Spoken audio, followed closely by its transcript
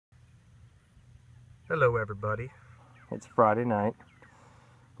Hello everybody. It's Friday night.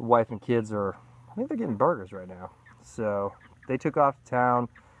 The wife and kids I think they're getting burgers right now. So they took off to town.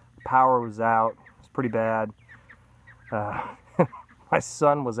 Power was out. It's pretty bad. My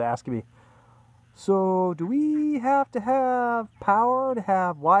son was asking me, so do we have to have power to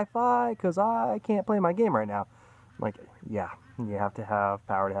have Wi-Fi? Because I can't play my game right now. I'm like, yeah, you have to have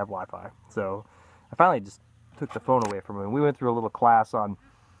power to have Wi-Fi. So I finally just took the phone away from him. We went through a little class on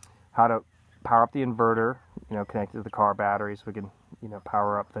how to power up the inverter, connected to the car battery so we can,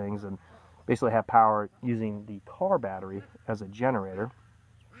 power up things and basically have power using the car battery as a generator,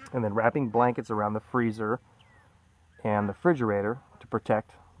 and then wrapping blankets around the freezer and the refrigerator to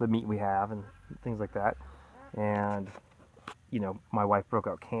protect the meat we have and things like that. And, my wife broke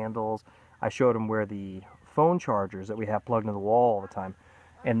out candles. I showed him where the phone chargers that we have plugged into the wall all the time,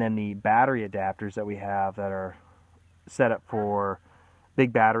 and then the battery adapters that we have that are set up for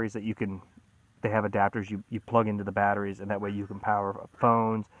big batteries that they have adapters you plug into the batteries, and that way you can power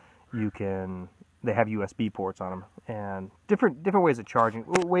phones. They have USB ports on them, and different ways of charging,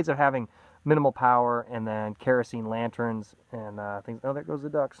 ways of having minimal power, and then kerosene lanterns and things. Oh, there goes the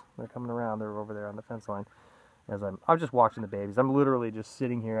ducks. They're coming around. They're over there on the fence line. I'm just watching the babies. I'm literally just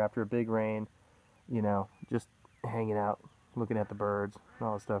sitting here after a big rain, just hanging out, looking at the birds and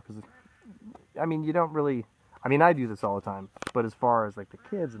all that stuff. Because you don't really. I do this all the time, but as far as like the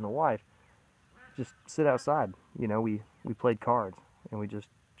kids and the wife, just sit outside. We played cards and we just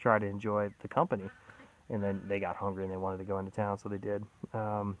tried to enjoy the company. And then they got hungry and they wanted to go into town, so they did.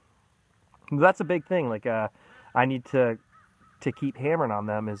 That's a big thing. Like I need to keep hammering on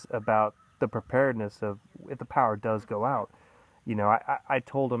them is about the preparedness of if the power does go out. I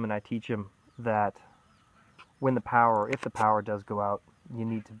told them and I teach them that if the power does go out, you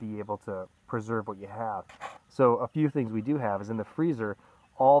need to be able to preserve what you have. So a few things we do have is in the freezer,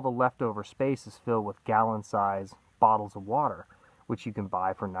 all the leftover space is filled with gallon-size bottles of water, which you can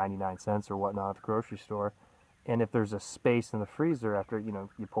buy for 99 cents or whatnot at the grocery store. And if there's a space in the freezer after,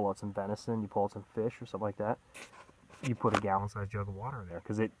 you pull out some venison, you pull out some fish or something like that, you put a gallon-sized jug of water in there,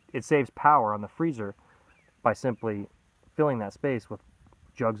 because it saves power on the freezer by simply filling that space with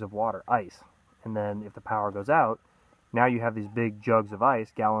jugs of water, ice. And then if the power goes out, now you have these big jugs of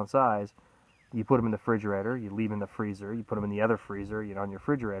ice, gallon size. You put them in the refrigerator, you leave them in the freezer, you put them in the other freezer, on your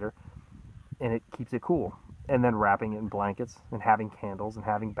refrigerator, and it keeps it cool. And then wrapping it in blankets and having candles and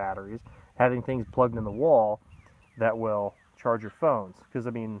having batteries, having things plugged in the wall that will charge your phones. Because,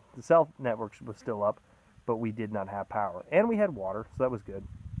 the cell network was still up, but we did not have power. And we had water, so that was good.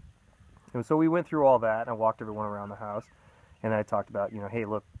 And so we went through all that, and I walked everyone around the house, and I talked about, hey,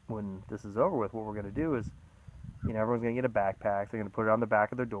 look, when this is over with, what we're going to do is, everyone's going to get a backpack. They're going to put it on the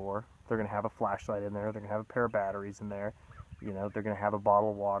back of their door. They're going to have a flashlight in there. They're going to have a pair of batteries in there. They're going to have a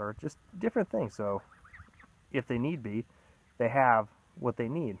bottle of water. Just different things. So if they need be, they have what they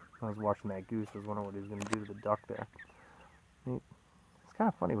need. I was watching that goose. I was wondering what he was going to do to the duck there. It's kind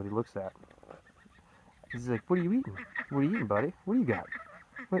of funny what he looks at. He's like, what are you eating? What are you eating, buddy? What do you got?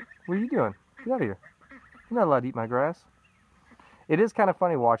 What are you doing? Get out of here. You're not allowed to eat my grass. It is kind of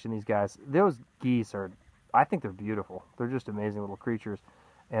funny watching these guys. Those geese I think they're beautiful. They're just amazing little creatures.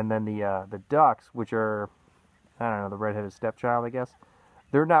 And then the ducks, which are, I don't know, the redheaded stepchild, I guess,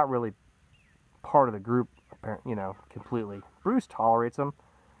 they're not really part of the group, completely. Bruce tolerates them.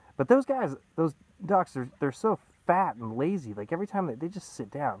 But those ducks, they're so fat and lazy. Like, every time they just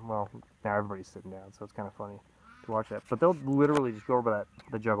sit down. Well, now everybody's sitting down, so it's kind of funny to watch that. But they'll literally just go over to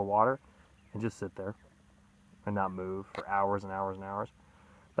the jug of water and just sit there and not move for hours and hours and hours.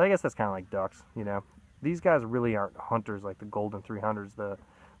 But I guess that's kind of like ducks, These guys really aren't hunters like the golden 300s, the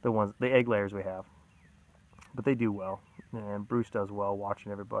egg layers we have. But they do well, and Bruce does well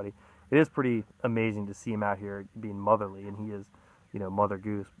watching everybody. It is pretty amazing to see him out here being motherly, and he is, mother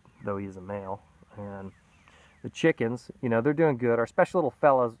goose, though he is a male. And the chickens, they're doing good. Our special little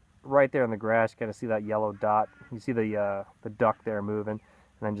fella's right there in the grass. You kind of see that yellow dot. You see the duck there moving, and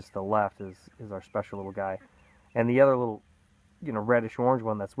then just to the left is our special little guy. And the other little, reddish orange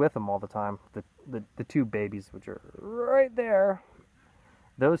one that's with him all the time, the two babies, which are right there,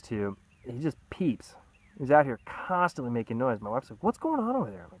 those two, he just peeps. He's out here constantly making noise. My wife's like, what's going on over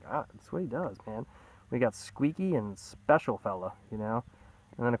there? I'm like, that's what he does, man. We got Squeaky and Special Fella, And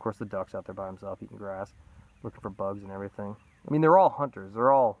then, of course, the duck's out there by himself eating grass, looking for bugs and everything. They're all hunters.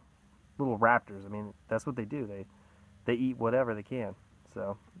 They're all little raptors. That's what they do. They eat whatever they can.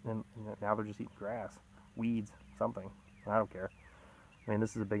 So, and now they're just eating grass, weeds, something. I don't care.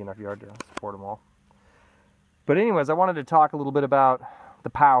 This is a big enough yard to support them all. But anyways, I wanted to talk a little bit about the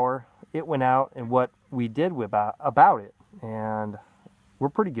power. It went out and what we did about it. And we're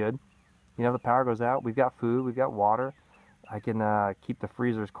pretty good. You know, the power goes out. We've got food. We've got water. I can keep the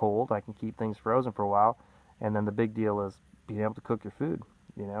freezers cold. I can keep things frozen for a while. And then the big deal is being able to cook your food.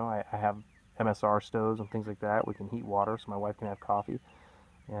 You know, I have MSR stoves and things like that. We can heat water so my wife can have coffee.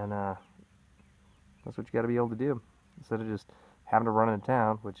 And that's what you got to be able to do. Instead of just having to run into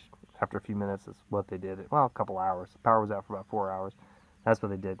town, which after a few minutes is what they did. Well, a couple hours. The power was out for about 4 hours. That's what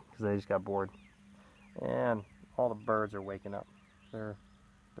they did because they just got bored. And all the birds are waking up. They're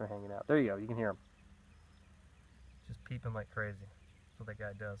hanging out. There you go. You can hear them. Just peeping like crazy. That's what that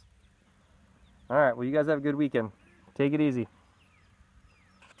guy does. All right. Well, you guys have a good weekend. Take it easy.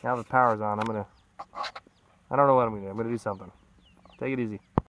 Now the power's on. I don't know what I'm gonna do. I'm gonna do something. Take it easy.